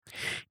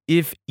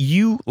If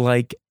you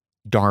like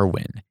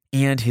Darwin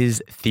and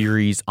his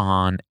theories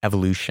on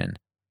evolution,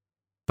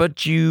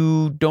 but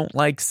you don't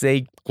like,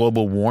 say,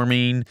 global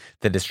warming,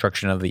 the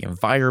destruction of the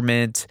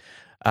environment,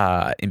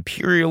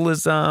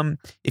 imperialism,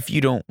 if you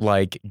don't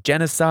like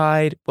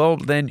genocide, well,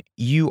 then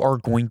you are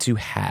going to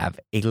have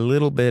a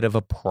little bit of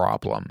a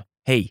problem.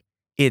 Hey,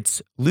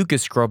 it's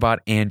Lucas Scrobot,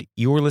 and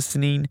you're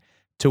listening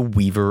to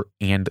Weaver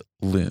and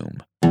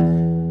Loom.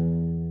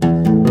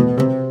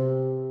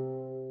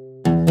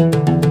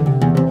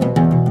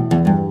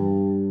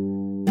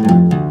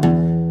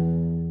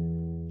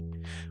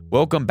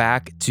 Welcome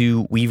back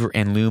to Weaver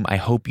and Loom. I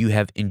hope you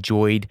have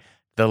enjoyed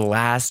the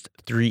last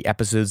 3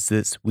 episodes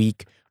this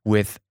week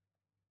with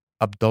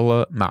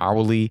Abdullah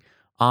Ma'awali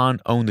on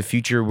Own the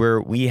Future, where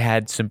we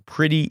had some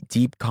pretty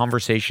deep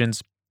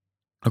conversations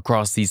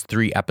across these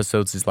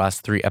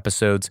last 3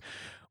 episodes,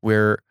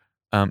 where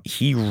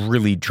he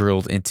really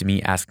drilled into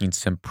me asking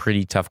some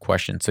pretty tough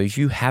questions. So if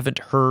you haven't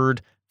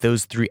heard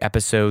those 3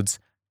 episodes,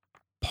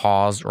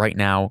 pause right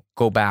now,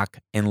 go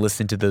back and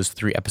listen to those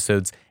 3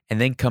 episodes, and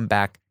then come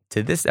back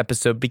to this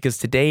episode, because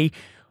today,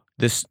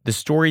 the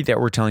story that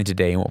we're telling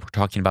today and what we're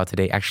talking about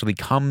today actually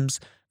comes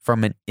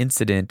from an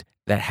incident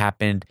that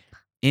happened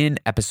in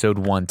episode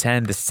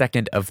 110, the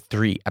second of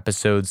 3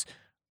 episodes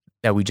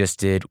that we just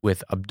did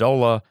with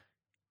Abdullah.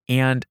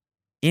 And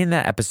in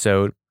that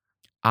episode,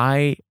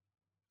 I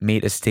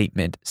made a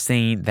statement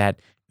saying that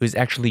it was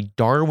actually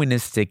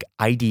Darwinistic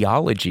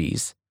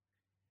ideologies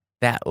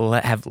that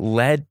have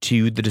led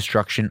to the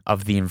destruction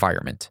of the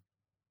environment.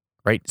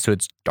 Right? So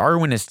it's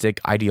Darwinistic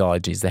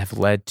ideologies that have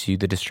led to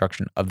the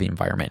destruction of the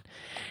environment.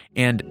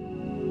 And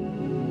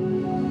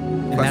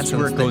that's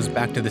where it goes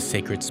back to the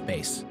sacred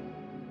space,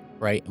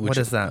 right? What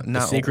is that?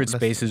 The sacred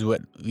space is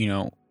what,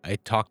 I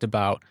talked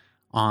about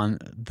on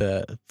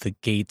the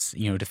gates,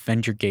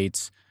 defend your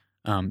gates,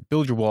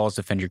 build your walls,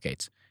 defend your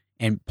gates.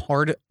 And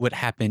part of what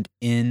happened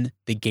in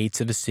the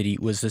gates of a city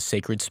was the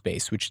sacred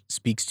space, which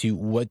speaks to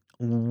what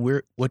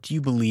do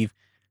you believe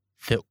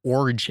the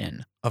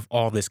origin of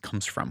all this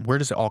comes from? Where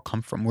does it all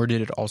come from? Where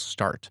did it all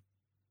start?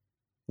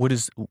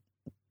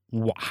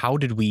 How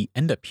did we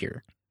end up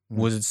here?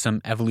 Was it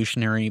some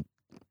evolutionary,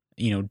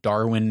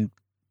 Darwin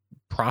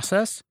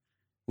process,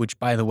 which,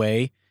 by the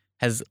way,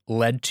 has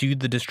led to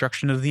the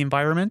destruction of the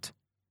environment?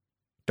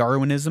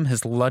 Darwinism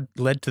has led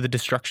to the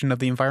destruction of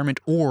the environment,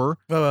 or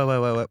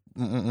wait.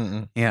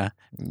 Yeah,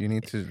 you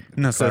need to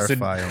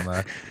clarify on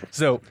that.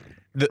 So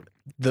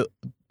the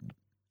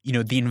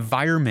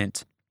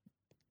environment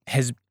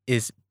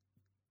is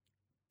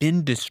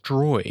been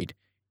destroyed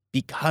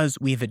because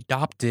we've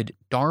adopted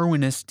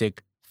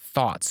Darwinistic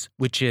thoughts,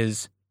 which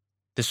is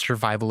the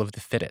survival of the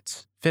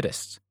fittest,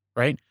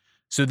 right?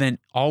 So then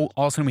all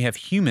of a sudden we have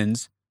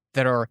humans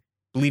that are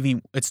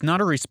believing it's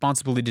not our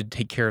responsibility to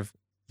take care of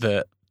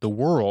the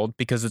world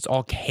because it's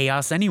all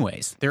chaos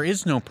anyways. There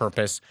is no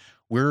purpose.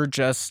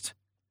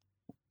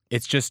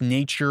 It's just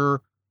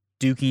nature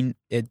duking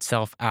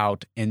itself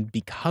out. And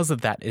because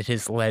of that, it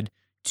has led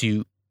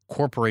to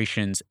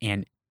corporations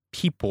and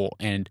people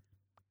and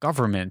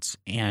governments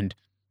and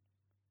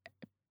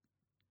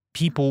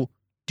people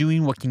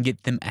doing what can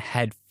get them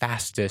ahead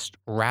fastest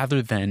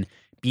rather than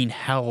being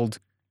held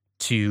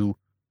to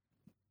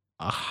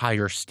a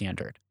higher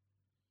standard.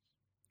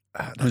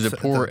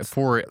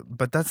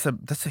 But that's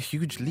a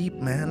huge leap,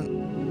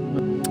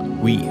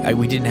 man.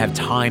 We didn't have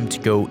time to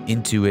go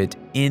into it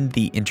in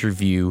the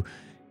interview.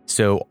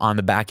 So on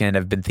the back end,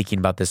 I've been thinking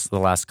about this the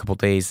last couple of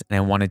days, and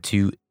I wanted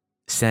to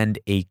send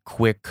a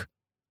quick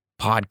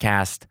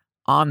podcast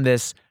on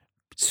this,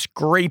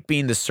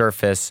 scraping the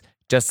surface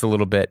just a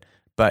little bit.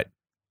 But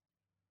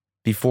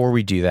before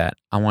we do that,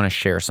 I want to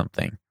share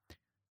something.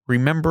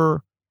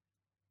 Remember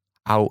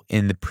how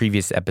in the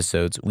previous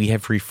episodes, we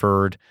have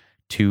referred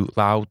to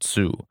Lao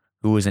Tzu,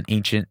 who was an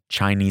ancient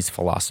Chinese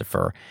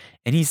philosopher.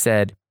 And he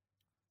said,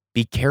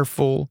 be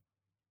careful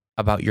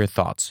about your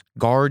thoughts.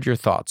 Guard your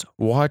thoughts.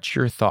 Watch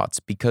your thoughts,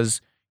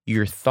 because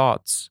your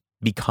thoughts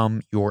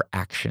become your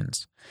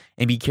actions.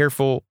 And be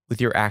careful with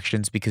your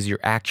actions, because your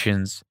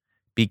actions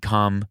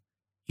become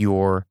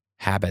your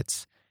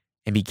habits.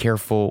 And be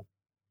careful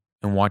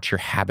and watch your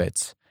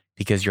habits,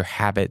 because your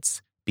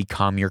habits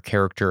become your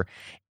character.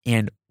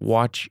 And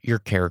watch your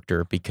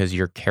character, because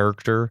your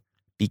character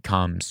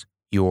becomes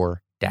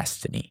your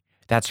destiny.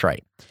 That's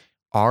right.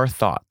 Our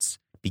thoughts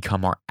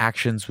become our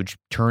actions, which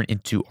turn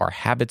into our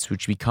habits,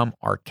 which become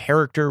our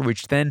character,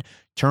 which then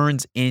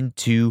turns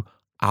into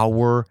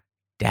our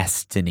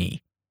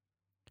destiny.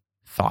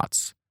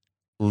 Thoughts,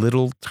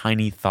 little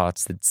tiny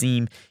thoughts that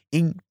seem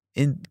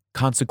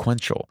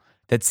inconsequential,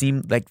 that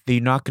seem like they're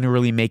not going to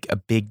really make a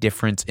big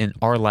difference in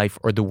our life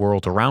or the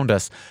world around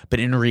us. But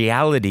in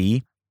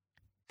reality,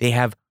 they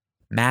have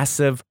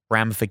massive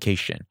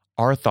ramification.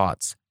 Our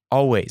thoughts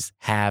always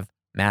have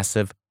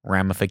massive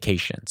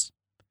ramifications.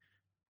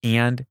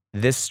 And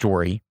this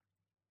story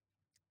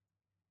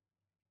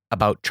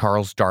about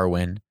Charles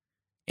Darwin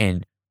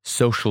and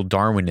social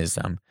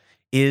Darwinism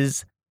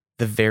is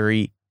the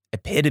very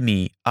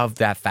epitome of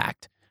that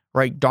fact,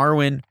 right?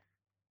 Darwin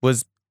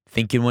was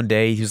thinking one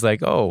day, he was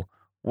like, oh,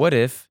 what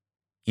if,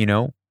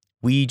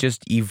 we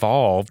just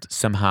evolved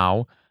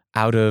somehow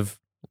out of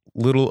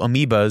little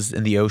amoebas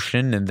in the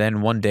ocean, and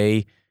then one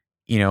day,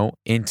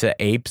 into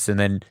apes, and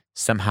then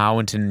somehow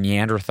into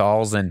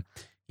Neanderthals, and,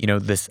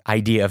 this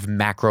idea of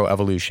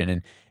macroevolution.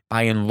 And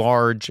by and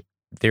large,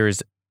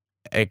 there's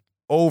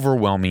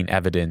overwhelming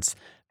evidence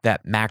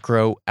that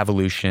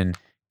macroevolution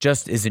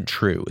just isn't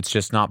true. It's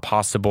just not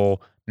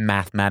possible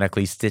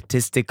mathematically.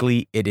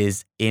 Statistically, it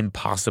is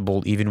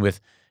impossible, even with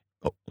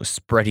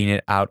spreading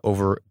it out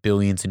over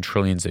billions and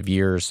trillions of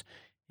years.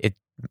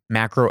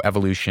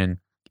 Macroevolution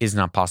is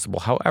not possible.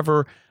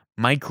 However,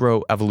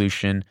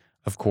 microevolution,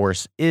 of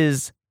course,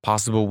 is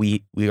possible.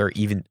 We are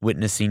even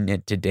witnessing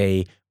it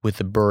today with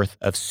the birth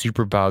of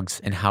superbugs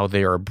and how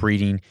they are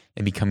breeding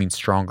and becoming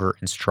stronger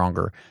and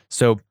stronger.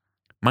 So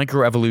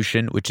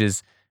microevolution, which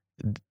is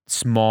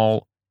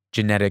small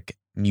genetic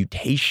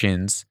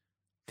mutations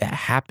that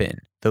happen,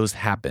 those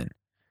happen.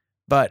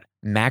 But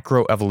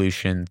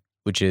macroevolution,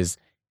 which is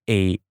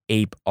a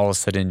ape all of a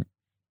sudden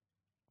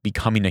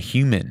becoming a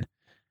human,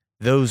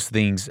 those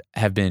things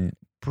have been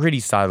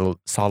pretty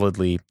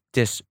solidly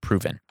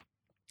disproven.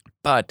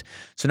 But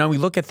so now we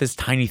look at this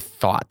tiny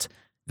thought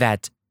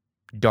that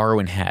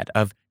Darwin had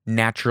of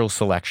natural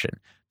selection.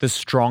 The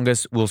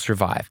strongest will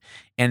survive.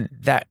 And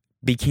that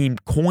became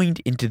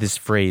coined into this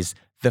phrase,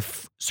 the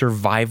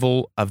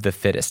survival of the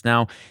fittest.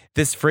 Now,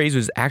 this phrase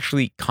was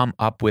actually come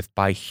up with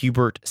by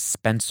Herbert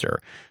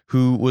Spencer,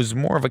 who was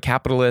more of a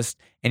capitalist,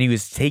 and he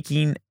was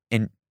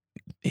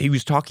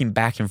talking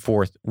back and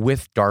forth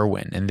with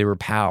Darwin, and they were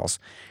pals,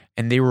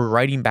 and they were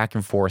writing back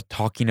and forth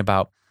talking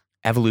about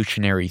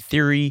evolutionary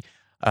theory,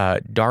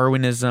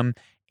 Darwinism,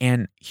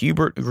 and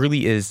Hubert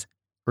really is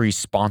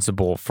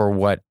responsible for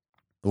what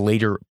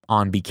later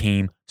on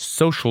became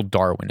social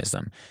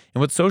Darwinism. And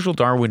what social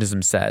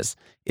Darwinism says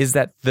is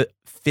that the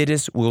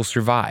fittest will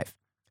survive.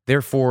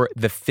 Therefore,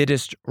 the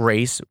fittest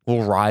race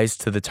will rise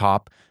to the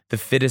top. The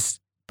fittest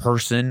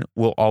person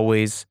will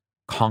always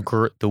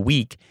conquer the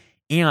weak.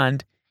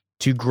 And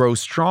to grow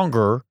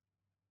stronger,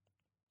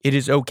 it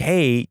is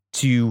okay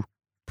to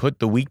put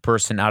the weak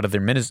person out of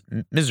their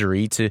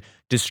misery, to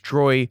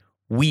destroy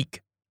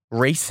weak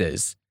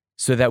races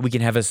so that we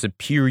can have a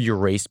superior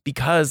race,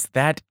 because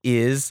that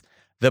is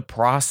the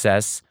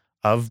process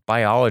of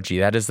biology.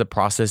 That is the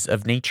process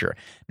of nature.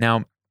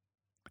 Now,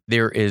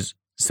 there is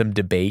some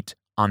debate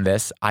on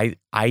this. I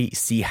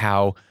see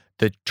how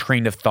the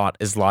train of thought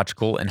is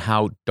logical and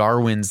how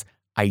Darwin's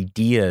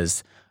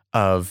ideas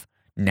of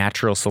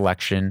natural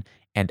selection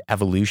and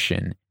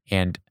evolution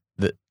and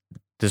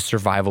the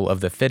survival of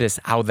the fittest,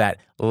 how that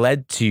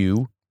led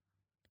to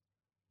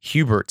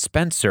Herbert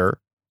Spencer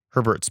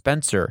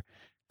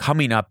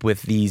coming up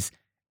with these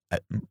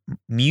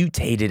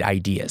mutated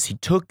ideas. He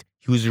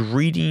was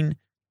reading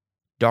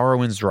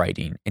Darwin's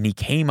writing, and he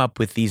came up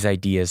with these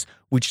ideas,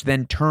 which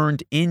then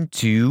turned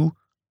into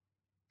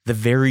the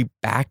very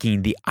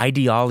backing, the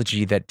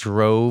ideology that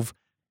drove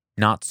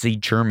Nazi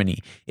Germany.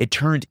 It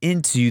turned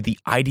into the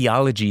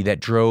ideology that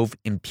drove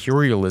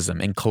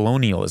imperialism and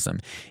colonialism.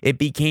 It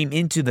became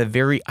into the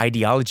very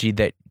ideology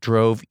that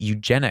drove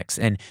eugenics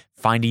and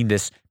finding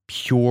this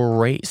pure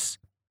race.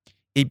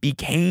 It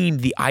became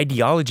the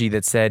ideology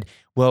that said,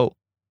 well,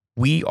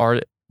 we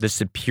are the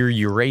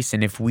superior race,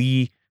 and if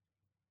we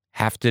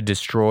have to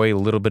destroy a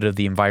little bit of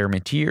the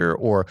environment here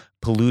or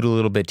pollute a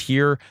little bit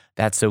here,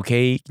 that's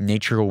okay.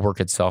 Nature will work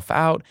itself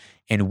out,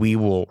 and we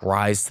will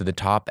rise to the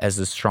top as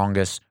the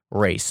strongest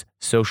race.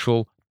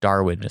 Social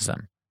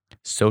Darwinism.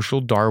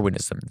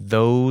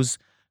 Those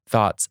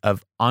thoughts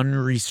of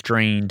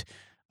unrestrained,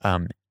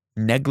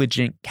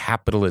 negligent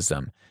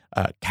capitalism,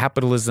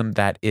 capitalism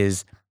that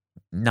is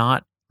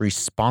not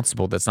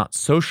responsible, that's not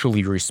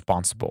socially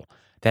responsible,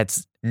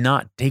 that's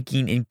not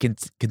taking in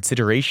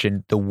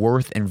consideration the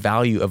worth and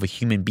value of a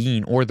human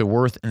being or the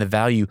worth and the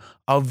value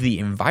of the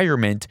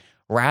environment.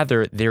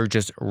 Rather, they're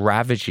just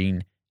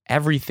ravaging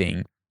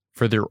everything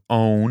for their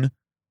own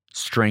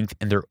strength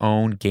and their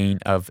own gain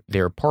of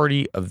their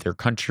party, of their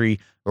country,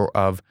 or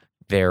of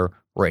their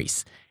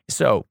race.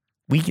 So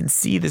we can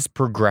see this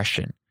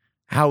progression,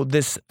 how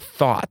this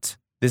thought,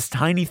 this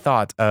tiny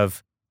thought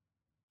of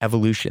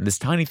evolution, this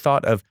tiny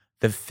thought of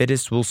the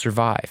fittest will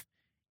survive,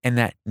 and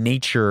that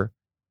nature,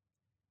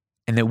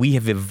 and that we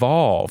have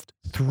evolved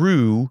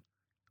through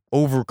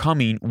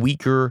overcoming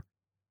weaker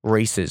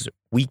races,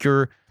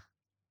 weaker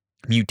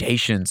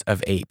mutations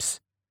of apes.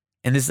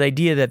 And this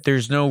idea that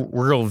there's no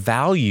real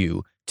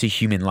value to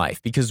human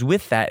life, because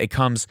with that, it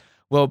comes,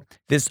 well,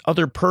 this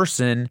other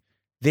person,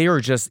 they are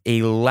just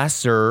a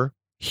lesser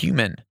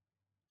human.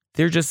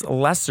 They're just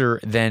lesser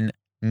than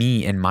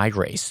me and my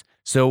race.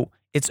 So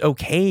it's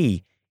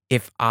okay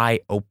if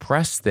I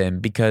oppress them,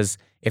 because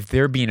if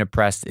they're being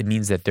oppressed, it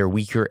means that they're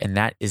weaker, and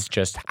that is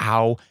just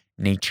how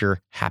nature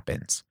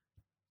happens.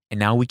 And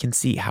now we can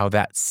see how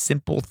that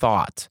simple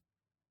thought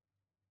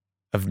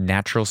of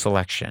natural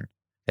selection,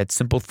 that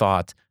simple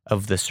thought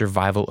of the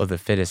survival of the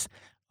fittest,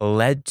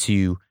 led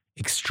to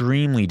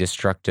extremely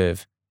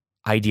destructive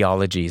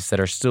ideologies that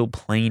are still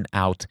playing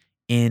out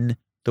in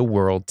the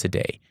world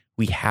today.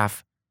 we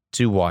have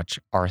to watch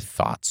our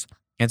thoughts.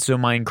 And so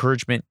my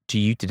encouragement to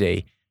you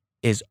today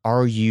is,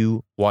 are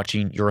you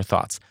watching your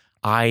thoughts?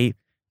 I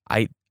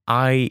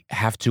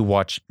have to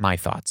watch my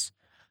thoughts.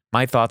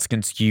 My thoughts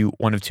can skew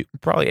one of two,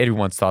 probably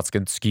everyone's thoughts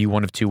can skew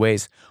one of two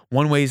ways.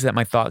 One way is that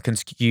my thought can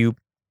skew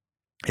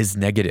is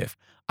negative.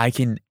 I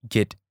can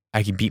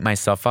beat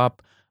myself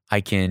up.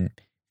 I can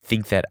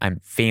think that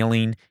I'm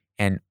failing,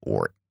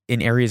 or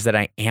in areas that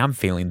I am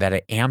failing, that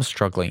I am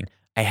struggling.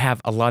 I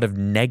have a lot of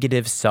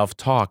negative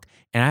self-talk,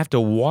 and I have to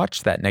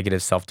watch that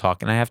negative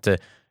self-talk, and I have to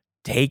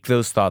take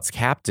those thoughts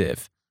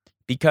captive,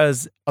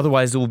 because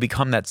otherwise it will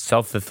become that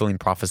self-fulfilling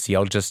prophecy.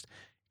 I'll just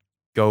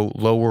go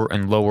lower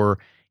and lower,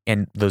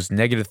 and those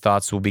negative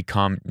thoughts will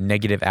become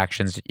negative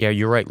actions. Yeah,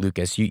 you're right,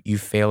 Lucas. You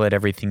fail at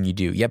everything you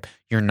do. Yep,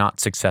 you're not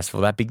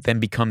successful. That then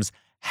becomes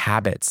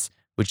habits,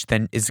 which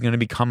then is going to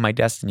become my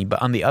destiny.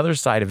 But on the other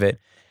side of it,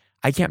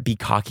 I can't be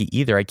cocky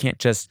either. I can't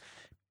just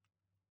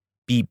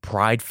be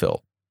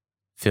pride-filled.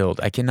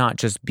 I cannot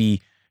just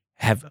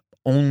have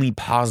only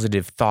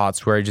positive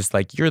thoughts where I just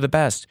like, you're the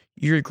best.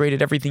 You're great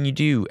at everything you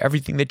do.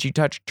 Everything that you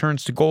touch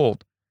turns to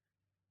gold.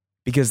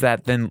 Because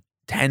that then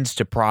tends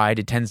to pride,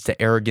 it tends to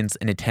arrogance,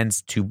 and it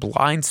tends to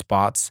blind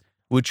spots,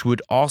 which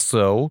would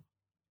also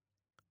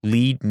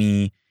lead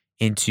me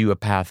into a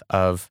path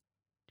of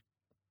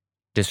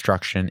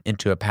destruction,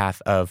 into a path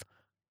of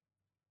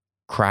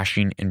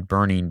crashing and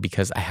burning,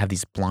 because I have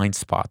these blind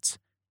spots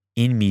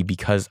in me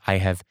because I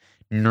have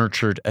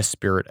nurtured a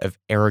spirit of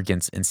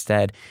arrogance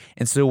instead.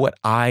 And so what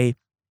I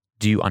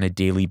do on a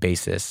daily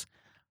basis,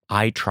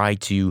 I try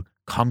to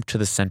come to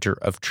the center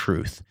of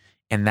truth.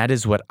 And that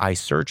is what I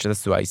search.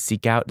 That's what I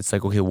seek out. It's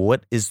like, okay, well,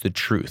 what is the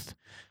truth?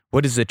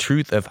 What is the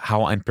truth of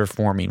how I'm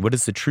performing? What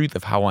is the truth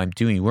of how I'm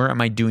doing? Where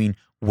am I doing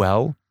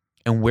well?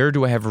 And where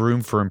do I have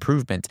room for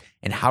improvement?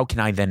 And how can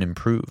I then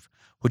improve?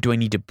 What do I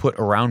need to put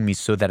around me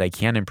so that I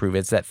can improve?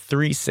 It's that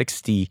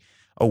 360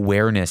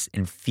 awareness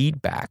and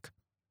feedback,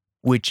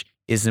 which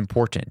is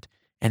important.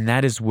 And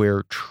that is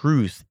where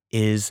truth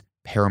is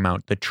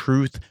paramount. The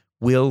truth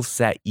will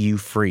set you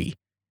free.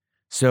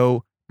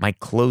 So my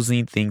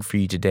closing thing for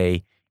you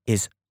today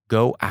is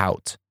go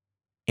out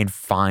and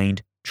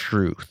find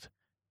truth.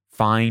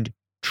 Find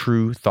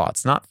true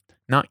thoughts. Not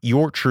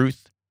your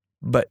truth,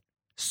 but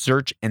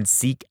search and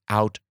seek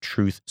out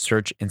truth.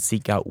 Search and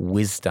seek out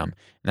wisdom.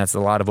 And that's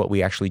a lot of what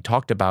we actually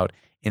talked about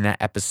in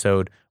that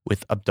episode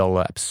with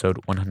Abdullah, episode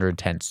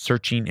 110,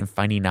 searching and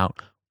finding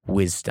out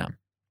wisdom.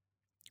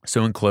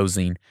 So in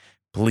closing,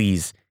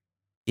 please,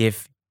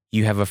 if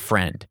you have a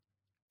friend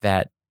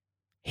that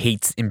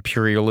hates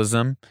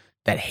imperialism,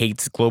 that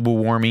hates global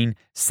warming,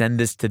 send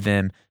this to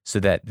them so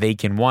that they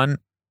can, one,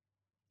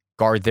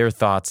 guard their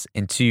thoughts,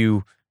 and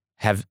two,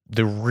 have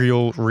the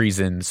real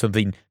reason,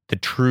 the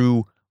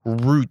true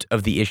root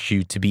of the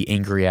issue to be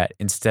angry at,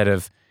 instead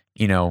of,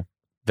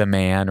 the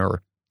man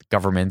or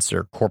governments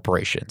or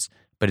corporations.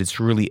 But it's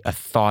really a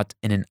thought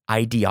and an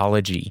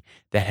ideology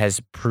that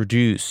has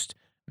produced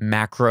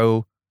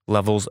macro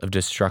levels of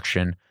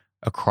destruction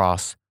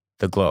across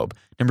the globe.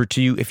 Number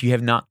two, if you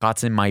have not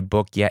gotten my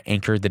book yet,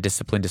 Anchor, The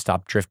Discipline to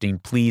Stop Drifting,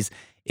 please,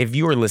 if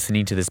you are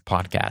listening to this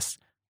podcast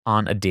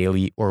on a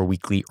daily or a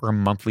weekly or a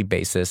monthly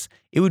basis,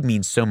 it would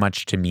mean so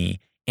much to me.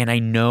 And I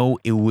know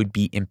it would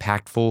be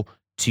impactful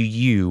to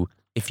you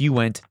if you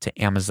went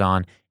to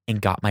Amazon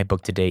and got my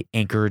book today,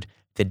 Anchored,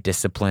 The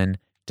Discipline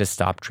to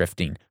Stop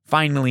Drifting.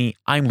 Finally,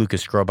 I'm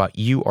Lucas Grobot.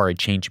 You are a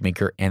change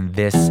maker, and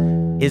this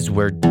is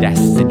where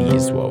destiny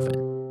is woven.